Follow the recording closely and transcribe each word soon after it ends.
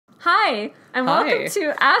Hi, and welcome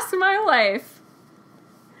to Ask My Life,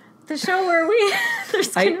 the show where there's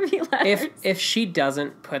going to be letters. If she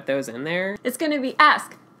doesn't put those in there, it's going to be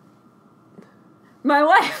Ask My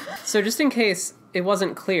Wife. So just in case it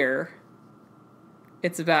wasn't clear,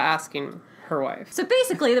 it's about asking her wife. So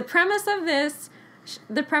basically, the premise of this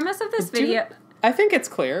video... I think it's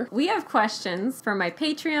clear. We have questions for my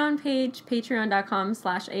Patreon page,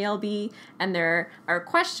 patreon.com/ALB, and there are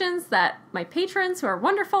questions that my patrons who are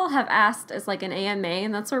wonderful have asked as like an AMA,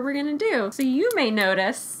 and that's what we're going to do. So you may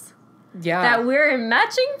notice that we're in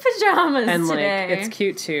matching pajamas and today. And it's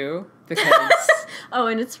cute too, because... Oh,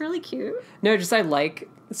 and it's really cute. No, just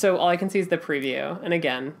so all I can see is the preview, and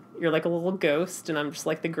again... You're like a little ghost, and I'm just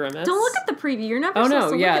like the grimace. Don't look at the preview. You're never supposed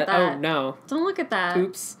to look at that. Oh, no. Don't look at that.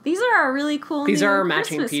 Oops. These are our really cool These new are our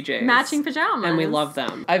matching Christmas PJs. Matching pajamas. And we love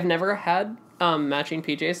them. I've never had matching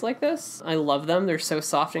PJs like this. I love them. They're so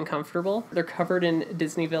soft and comfortable. They're covered in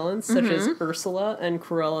Disney villains, such as Ursula and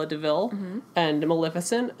Cruella de Vil and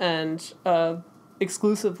Maleficent, and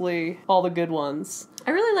exclusively all the good ones. I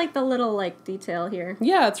really like the little, detail here.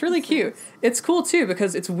 Yeah, it's really cute. It's cool, too,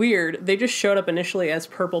 because it's weird. They just showed up initially as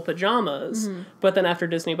purple pajamas, but then after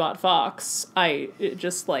Disney bought Fox, it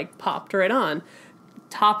just, popped right on.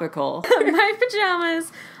 Topical. My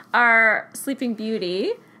pajamas are Sleeping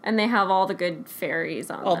Beauty, and they have all the good fairies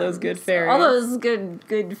on them. All those good fairies. All those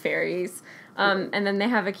good fairies. And then they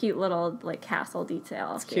have a cute little, castle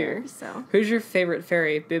detail here. Cute. So. Who's your favorite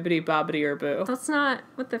fairy? Bibbidi Bobbidi or Boo? That's not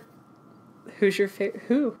what the... Who's your favorite?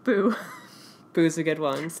 Who? Boo. Boo's a good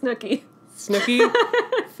one. Snooki. Snooki?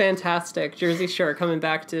 Fantastic. Jersey Shore coming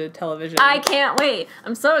back to television. I can't wait.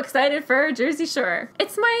 I'm so excited for Jersey Shore.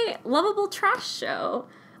 It's my lovable trash show.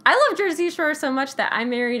 I love Jersey Shore so much that I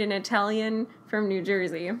married an Italian from New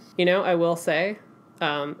Jersey. You know, I will say,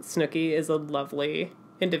 Snooki is a lovely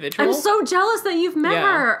individual. I'm so jealous that you've met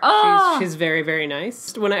her. Oh! She's very, very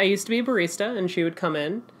nice. When I used to be a barista, and she would come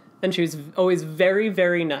in, and she was always very,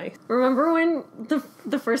 very nice. Remember when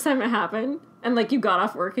the first time it happened? And, you got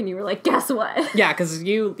off work and you were like, guess what? Yeah, because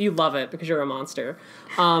you love it because you're a monster.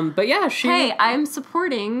 But yeah, Hey, I'm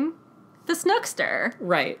supporting the Snookster.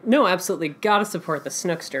 Right. No, absolutely. Gotta support the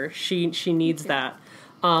Snookster. She needs that.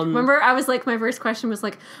 Remember, I was my first question was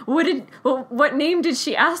what name did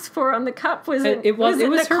she ask for on the cup? Was it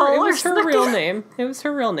Nicole or her real name. It was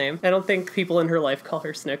her real name. I don't think people in her life call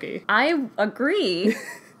her Snooki. I agree.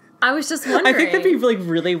 I was just wondering. I think that'd be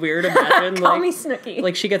really weird. Imagine call me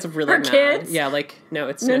Snooki. She gets really mad. Kids? Yeah, no,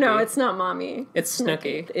 it's Snooki. No, it's not mommy. It's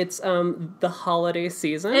Snooki. It's the holiday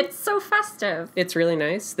season. It's so festive. It's really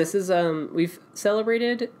nice. This is we've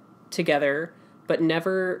celebrated together, but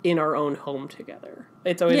never in our own home together.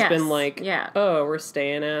 It's always been oh, we're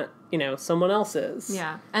staying at someone else's.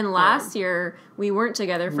 Yeah. And last year we weren't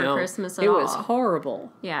together for Christmas at all. It was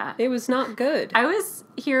horrible. Yeah. It was not good. I was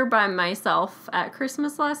here by myself at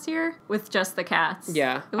Christmas last year with just the cats.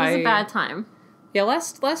 Yeah. It was a bad time. Yeah,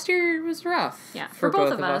 last year was rough. Yeah. For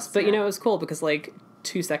both of us. But it was cool because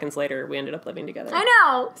 2 seconds later we ended up living together. I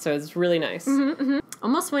know. So it's really nice.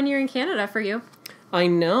 Almost 1 year in Canada for you. I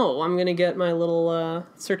know. I'm going to get my little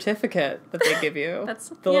certificate that they give you. That's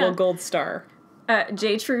the little gold star.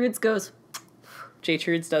 Jay Trudes goes... Jay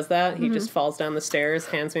Trudes does that. He just falls down the stairs,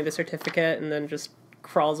 hands me the certificate, and then just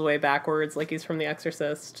crawls away backwards like he's from The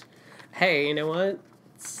Exorcist. Hey, you know what?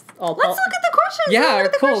 Let's look at the questions. Yeah,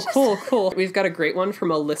 cool. We've got a great one from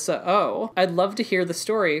Alyssa O. I'd love to hear the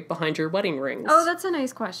story behind your wedding rings. Oh, that's a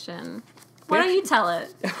nice question. Why don't you tell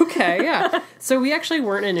it? Okay, yeah. So we actually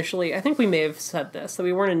weren't initially, I think we may have said this, that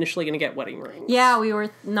we weren't initially going to get wedding rings. Yeah, we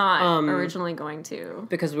were not originally going to.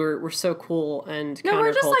 Because we're so cool and counterculture. No,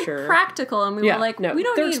 we're just practical, and we were we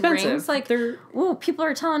don't need expensive. rings. People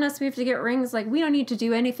are telling us we have to get rings. We don't need to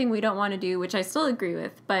do anything we don't want to do, which I still agree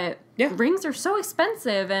with. But rings are so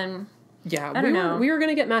expensive, and... Yeah, I don't know. We were going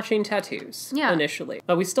to get matching tattoos initially.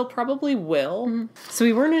 We still probably will. Mm-hmm. So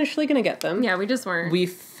we weren't initially going to get them. Yeah, we just weren't. We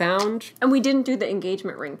found... And we didn't do the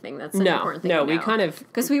engagement ring thing. That's an important thing. No, we kind of...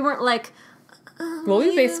 Because we weren't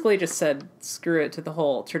we basically just said, screw it to the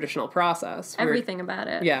whole traditional process. Everything about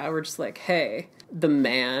it. Yeah, we're just hey, the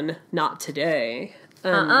man, not today.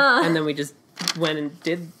 And then we just went and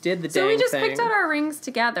did the dang thing. So we just picked out our rings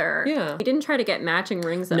together. Yeah. We didn't try to get matching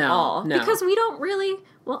rings at all. No. Because we don't really...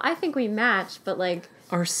 Well, I think we match, but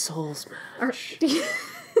our souls match.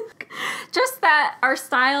 Just that our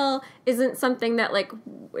style isn't something that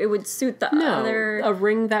it would suit the other. A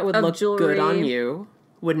ring that would look jewelry. good on you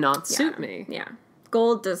would not suit me. Yeah.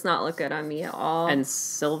 Gold does not look good on me at all. And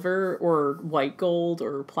silver or white gold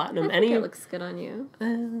or platinum, I think it looks good on you.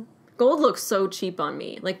 gold looks so cheap on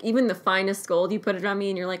me. Like, even the finest gold, you put it on me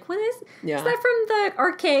and you're like, what is that from the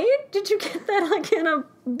arcade? Did you get that, like, in a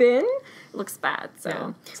bin? It looks bad, so.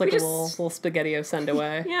 Yeah. It's like a little SpaghettiO send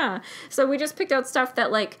away. Yeah. So we just picked out stuff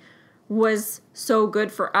that, like, was so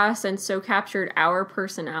good for us and so captured our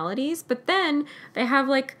personalities. But then they have,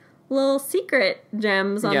 like, little secret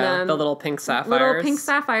gems on them. The little pink sapphires. Little pink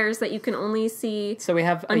sapphires that you can only see. So we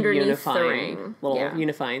have a unifying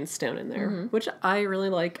unifying stone in there, which I really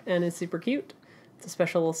like and is super cute. It's a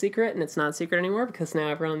special little secret, and it's not a secret anymore because now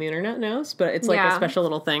everyone on the internet knows. But it's like a special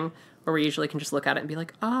little thing where we usually can just look at it and be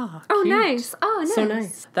like, oh, nice. Oh, nice. So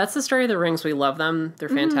nice. That's the story of the rings. We love them. They're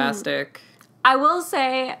fantastic. I will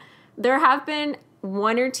say there have been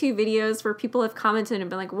 1 or 2 videos where people have commented and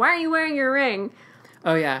been like, why are you wearing your ring?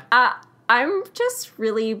 Oh, yeah. I'm just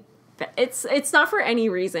really... It's not for any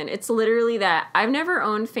reason. It's literally that I've never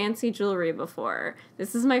owned fancy jewelry before.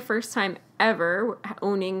 This is my first time ever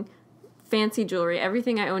owning fancy jewelry.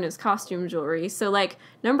 Everything I own is costume jewelry. So, like,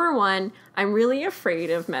 number 1, I'm really afraid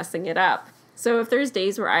of messing it up. So if there's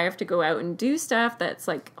days where I have to go out and do stuff that's,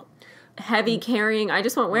 like, heavy carrying, I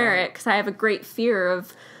just won't wear it because I have a great fear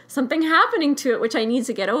of something happening to it, which I need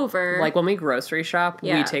to get over. Like when we grocery shop,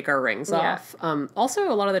 we take our rings off.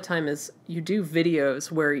 Also, a lot of the time is you do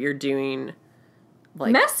videos where you're doing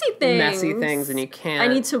like messy things, and you can't.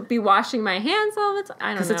 I need to be washing my hands all the time. I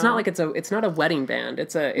don't know, because it's not like it's not a wedding band.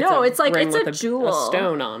 It's a jewel, a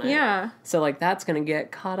stone on it. Yeah. So like that's gonna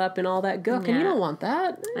get caught up in all that gunk, and you don't want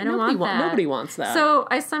that. I don't want that. Nobody wants that. So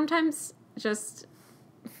I sometimes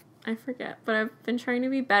I forget, but I've been trying to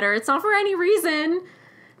be better. It's not for any reason.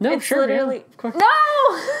 No, it's sure, literally, of course.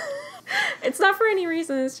 No! It's not for any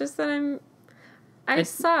reason. It's just that I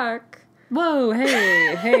suck. Whoa,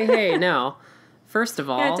 hey, no. First of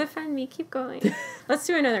all... Yeah, defend me. Keep going. Let's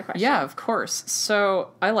do another question. Yeah, of course.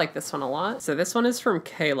 So, I like this one a lot. So, this one is from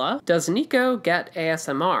Kayla. Does Nico get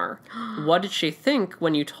ASMR? What did she think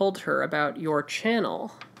when you told her about your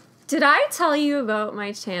channel? Did I tell you about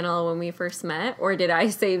my channel when we first met, or did I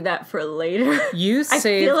save that for later? You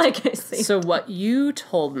saved... I feel like I saved So what you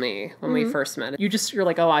told me when we first met, you're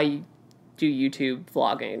like, oh, I do YouTube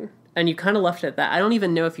vlogging. And you kind of left it at that. I don't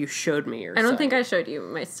even know if you showed me your I don't site. think I showed you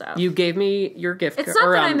my stuff. You gave me your gift card. It's not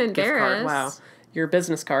that I'm gift card. embarrassed. Wow. Your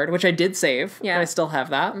business card, which I did save. Yeah. And I still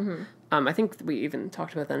have that. I think we even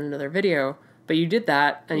talked about that in another video. But you did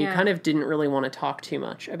that, and you kind of didn't really want to talk too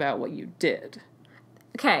much about what you did.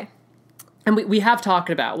 Okay. And we have talked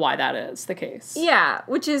about why that is the case. Yeah,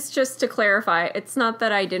 which is just to clarify, it's not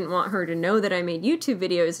that I didn't want her to know that I made YouTube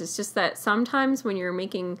videos. It's just that sometimes when you're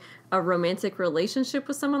making a romantic relationship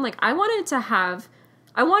with someone, like I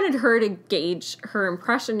wanted her to gauge her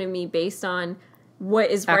impression of me based on what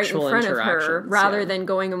is Actual right in front of her, rather yeah. than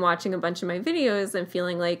going and watching a bunch of my videos and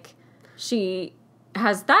feeling like she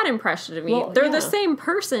has that impression of me. Well, they're the same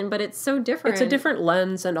person, but it's so different. It's a different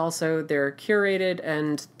lens, and also they're curated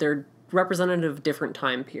and they're representative of different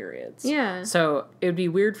time periods. Yeah. So it would be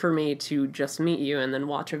weird for me to just meet you and then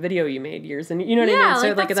watch a video you made years and you know what I mean?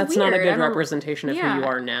 So like that's not a good representation of who you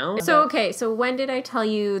are now. So okay, so when did I tell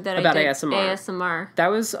you that about I did ASMR? That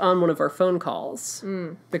was on one of our phone calls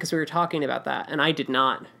because we were talking about that, and I did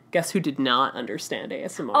not. Guess who did not understand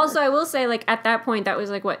ASMR? Also, I will say, like, at that point, that was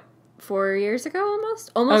like what, 4 years ago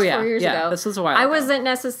almost? Almost 4 years ago. This was a while ago. I wasn't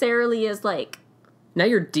necessarily as like... Now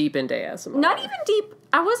you're deep into ASMR. Not even deep.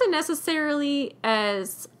 I wasn't necessarily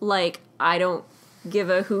as, like, I don't give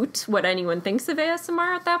a hoot what anyone thinks of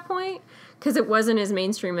ASMR at that point, because it wasn't as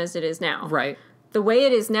mainstream as it is now. Right. The way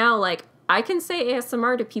it is now, like, I can say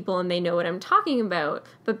ASMR to people and they know what I'm talking about,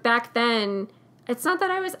 but back then, it's not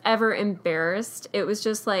that I was ever embarrassed. It was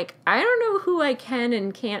just like, I don't know who I can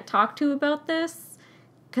and can't talk to about this,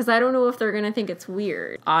 because I don't know if they're going to think it's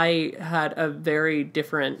weird. I had a very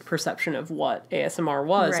different perception of what ASMR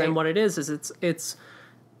was, and what it is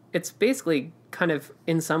it's basically kind of,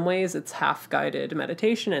 in some ways, it's half-guided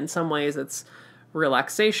meditation. In some ways, it's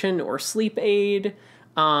relaxation or sleep aid.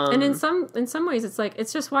 And in some ways, it's like,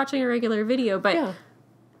 it's just watching a regular video, but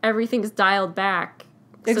everything's dialed back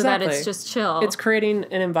so that it's just chill. It's creating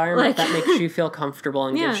an environment that makes you feel comfortable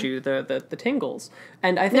and gives you the tingles.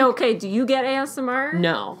 And I think... No, okay, do you get ASMR?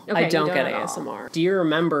 No, okay, I don't get ASMR. Do you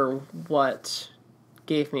remember what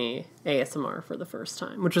gave me ASMR for the first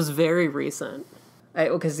time? Which was very recent.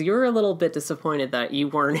 Because you were a little bit disappointed that you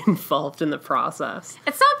weren't involved in the process.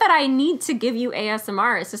 It's not that I need to give you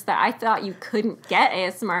ASMR. It's just that I thought you couldn't get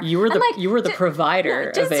ASMR. You were the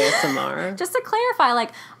provider of ASMR. Just to clarify,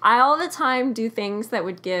 like, I all the time do things that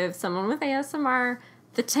would give someone with ASMR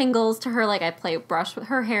the tingles to her. Like, I brush with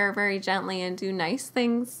her hair very gently and do nice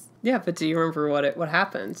things Yeah, but do you remember what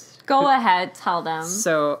happened? Go ahead, tell them.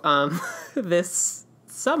 So, this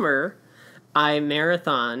summer, I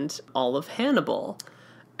marathoned all of Hannibal.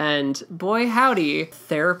 And boy howdy,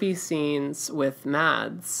 therapy scenes with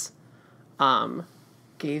Mads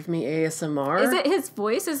gave me ASMR. Is it his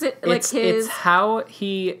voice? Is it like It's how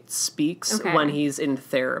he speaks when he's in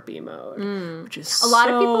therapy mode, which is a lot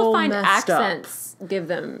of so people find messed accents give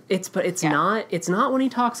them. It's not when he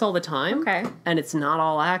talks all the time. Okay. And it's not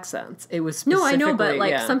all accents. It was specifically, No, I know, but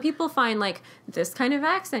like some people find like this kind of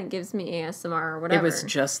accent gives me ASMR or whatever. It was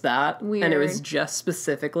just that. Weird. And it was just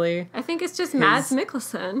specifically. I think it's just Mads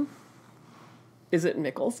Mikkelsen. Is it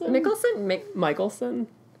Mikkelsen? Mikkelsen?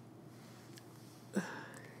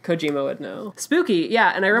 Kojima would know. Spooky,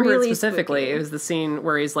 yeah, and I remember Really it specifically. spooky. It was the scene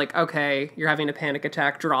where he's like, okay, you're having a panic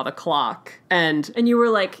attack, draw the clock. And you were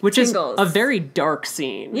like, which tingles. is a very dark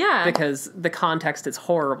scene. Yeah. Because the context is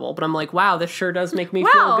horrible. But I'm like, wow, this sure does make me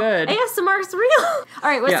feel good. ASMR's real. All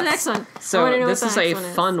right, what's the next one? So I wanna know this what is the a next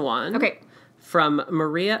one fun one. Okay. From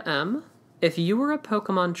Maria M. If you were a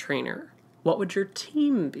Pokemon trainer, what would your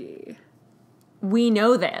team be? We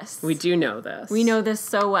know this. We do know this. We know this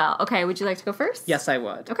so well. Okay, would you like to go first? Yes, I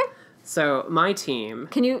would. Okay. So, my team...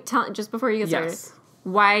 Can you tell, just before you get started, Yes.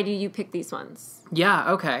 why do you pick these ones?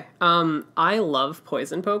 Yeah, okay. I love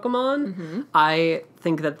poison Pokemon. I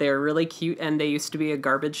think that they're really cute, and they used to be a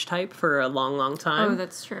garbage type for a long, long time. Oh,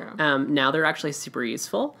 that's true. Now they're actually super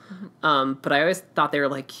useful. But I always thought they were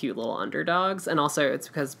like cute little underdogs, and also it's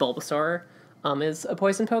because Bulbasaur is a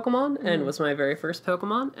poison Pokemon, and was my very first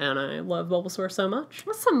Pokemon, and I love Bulbasaur so much.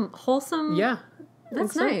 That's some wholesome... Yeah.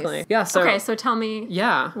 That's exactly. nice. Yeah, so... Okay, so tell me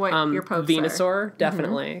what your pokes Venusaur, are.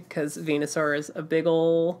 definitely, because Venusaur is a big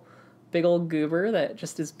ol' goober that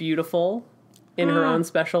just is beautiful in her own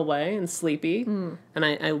special way and sleepy. And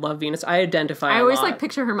I love Venusaur. I identify I a always lot. like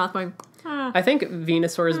picture her mouth going... I think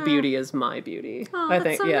Venusaur's beauty is my beauty. Oh, I that's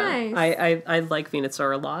think, so yeah. nice. I like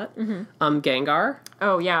Venusaur a lot. Gengar.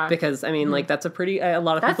 Oh, yeah. Because, I mean, like, that's a pretty... a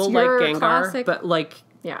lot of That's people like your Gengar, classic- but, like...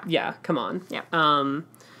 Yeah. Yeah, come on. Yeah.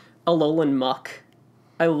 Alolan Muck.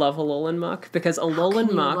 I love Alolan Muck, because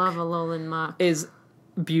Alolan Muck... love Alolan Muck. is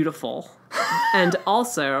beautiful. And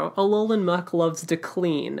also, Alolan Muck loves to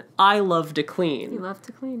clean. I love to clean. You love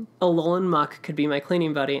to clean. Alolan Muck could be my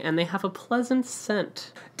cleaning buddy, and they have a pleasant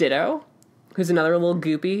scent. Ditto, who's another little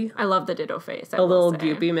goopy, I love the Ditto face. a little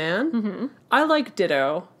goopy man. I like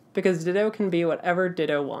Ditto, because Ditto can be whatever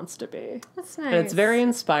Ditto wants to be. That's nice. And it's very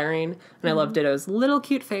inspiring, and I love Ditto's little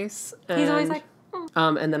cute face. He's always like...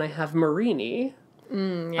 and then I have Marini.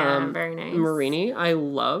 very nice. Marini, I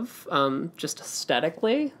love, just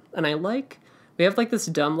aesthetically, and I like, we have like this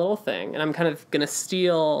dumb little thing, and I'm kind of gonna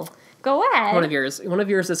steal Go ahead. one of yours. One of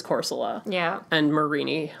yours is Corsola. Yeah. And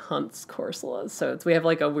Marini hunts Corsolas, so we have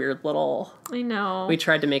like a weird little, I know. we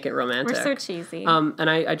tried to make it romantic. We're so cheesy. And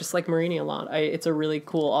I just like Marini a lot. It's a really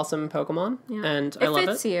cool, awesome Pokemon, and I love it. It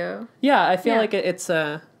fits you. Yeah, I feel like it's,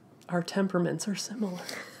 our temperaments are similar.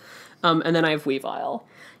 And then I have Weavile.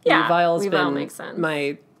 Yeah, Weavile's Weavile been makes sense.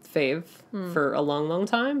 my fave for a long, long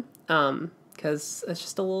time. Because it's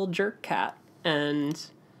just a little jerk cat, and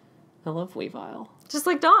I love Weavile. Just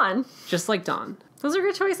like Dawn. Just like Dawn. Those are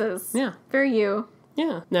good choices. Yeah. Very you.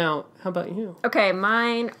 Yeah. Now, how about you? Okay,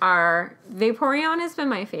 mine are... Vaporeon has been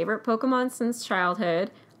my favorite Pokemon since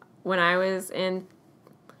childhood. When I was in,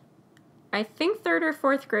 I think, 3rd or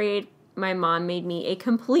 4th grade, my mom made me a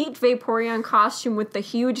complete Vaporeon costume with the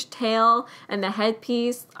huge tail and the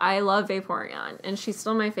headpiece. I love Vaporeon, and she's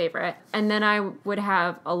still my favorite. And then I would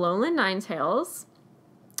have Alolan Ninetales,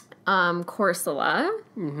 Corsola,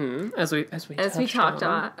 As we talked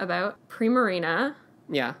on. about, Primarina.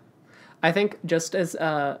 Yeah. I think just as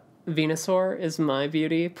Venusaur is my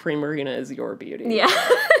beauty, Primarina is your beauty. Yeah.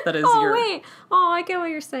 That is Oh, your... wait. Oh, I get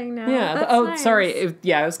what you're saying now. Yeah. That's nice. Sorry. It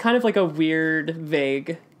was kind of like a weird,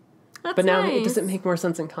 vague... That's But now nice. does it make more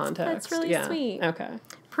sense in context? That's really sweet. Okay.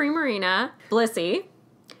 Primarina, Blissey,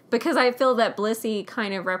 because I feel that Blissey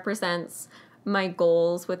kind of represents my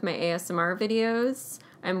goals with my ASMR videos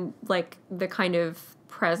and like the kind of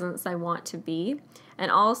presence I want to be. And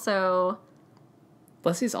also...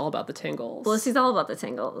 Blissey's all about the tingles. Blissey's all about the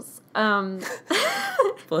tingles.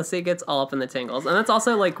 Blissey gets all up in the tingles. And that's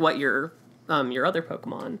also like what your other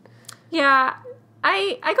Pokemon. Yeah,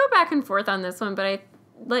 I go back and forth on this one, but I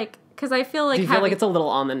like... Because I feel like Do you feel like it's a little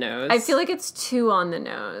on the nose? I feel like it's too on the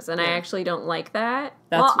nose, and I actually don't like that.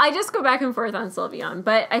 That's- Well, I just go back and forth on Sylveon,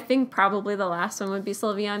 but I think probably the last one would be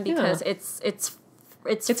Sylveon because it's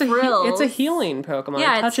frills. It's a healing Pokemon.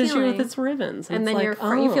 Yeah, it touches it's you with healing. its ribbons. And then it's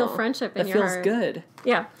you feel friendship in that your feels heart. good.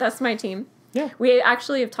 Yeah, that's my team. Yeah. We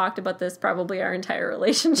actually have talked about this probably our entire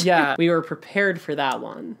relationship. Yeah, we were prepared for that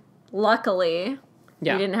one. luckily,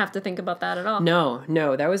 Yeah. we didn't have to think about that at all. No,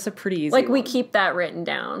 that was a pretty easy Like, we one. keep that written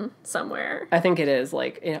down somewhere. I think it is,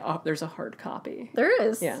 like, there's a hard copy. There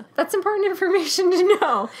is. Yeah. That's important information to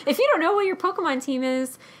know. If you don't know what your Pokemon team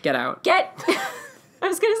is, Get out. I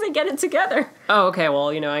was going to say get it together. Oh, okay,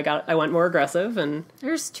 well, you know, I went more aggressive, and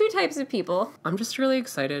There's 2 types of people. I'm just really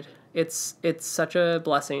excited. It's such a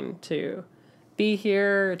blessing to be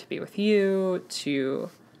here, to be with you, to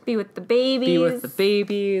Be with the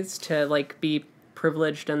babies. to, like, be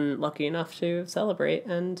privileged and lucky enough to celebrate,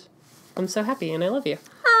 and I'm so happy, and I love you.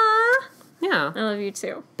 Aww. Yeah. I love you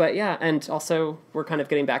too. But yeah, and also we're kind of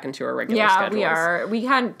getting back into our regular schedules. We are. We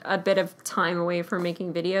had a bit of time away from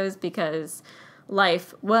making videos because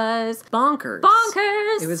life was bonkers.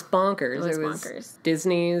 bonkers. It was bonkers. It was bonkers.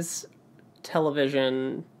 Disney's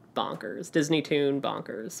television bonkers. Disney Toon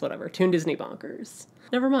bonkers. Whatever. Toon Disney bonkers.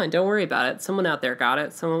 Never mind. Don't worry about it. Someone out there got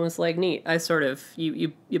it. Someone was like, neat. I sort of,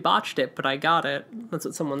 you botched it, but I got it. That's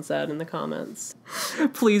what someone said in the comments.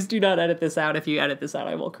 Please do not edit this out. If you edit this out,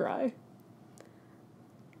 I will cry.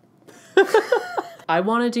 I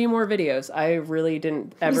want to do more videos. I really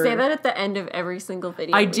didn't ever... You say that at the end of every single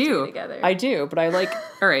video I we do together. I do, but I like...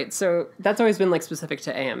 All right, so that's always been, like, specific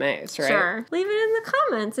to AMAs, right? Sure. Leave it in the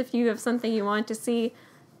comments if you have something you want to see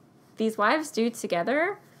these wives do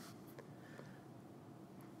together.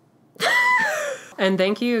 And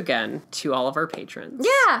thank you again to all of our patrons.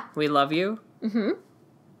 Yeah. We love you. Mm-hmm.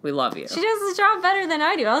 We love you. She does the job better than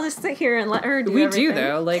I do. I'll just sit here and let her do everything. We do,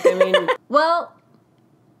 though. Like, I mean... Well...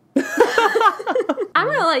 I'm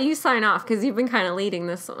going to let you sign off because you've been kind of leading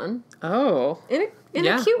this one. Oh. In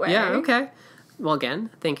a cute way. Yeah, okay. Well, again,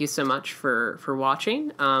 thank you so much for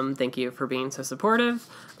watching. Thank you for being so supportive.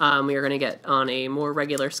 We are going to get on a more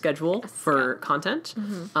regular schedule for content.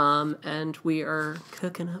 Mm-hmm. And we are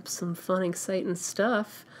cooking up some fun, exciting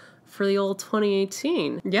stuff for the old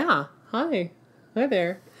 2018. Yeah. Hi. Hi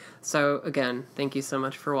there. So, again, thank you so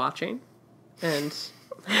much for watching. And...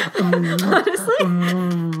 Honestly,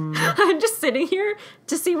 I'm just sitting here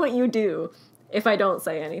to see what you do if I don't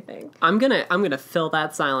say anything. I'm gonna fill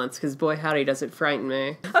that silence because boy howdy does it frighten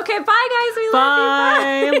me. Okay, bye guys. We love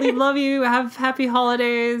you. Bye. We love you. Have happy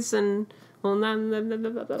holidays and well.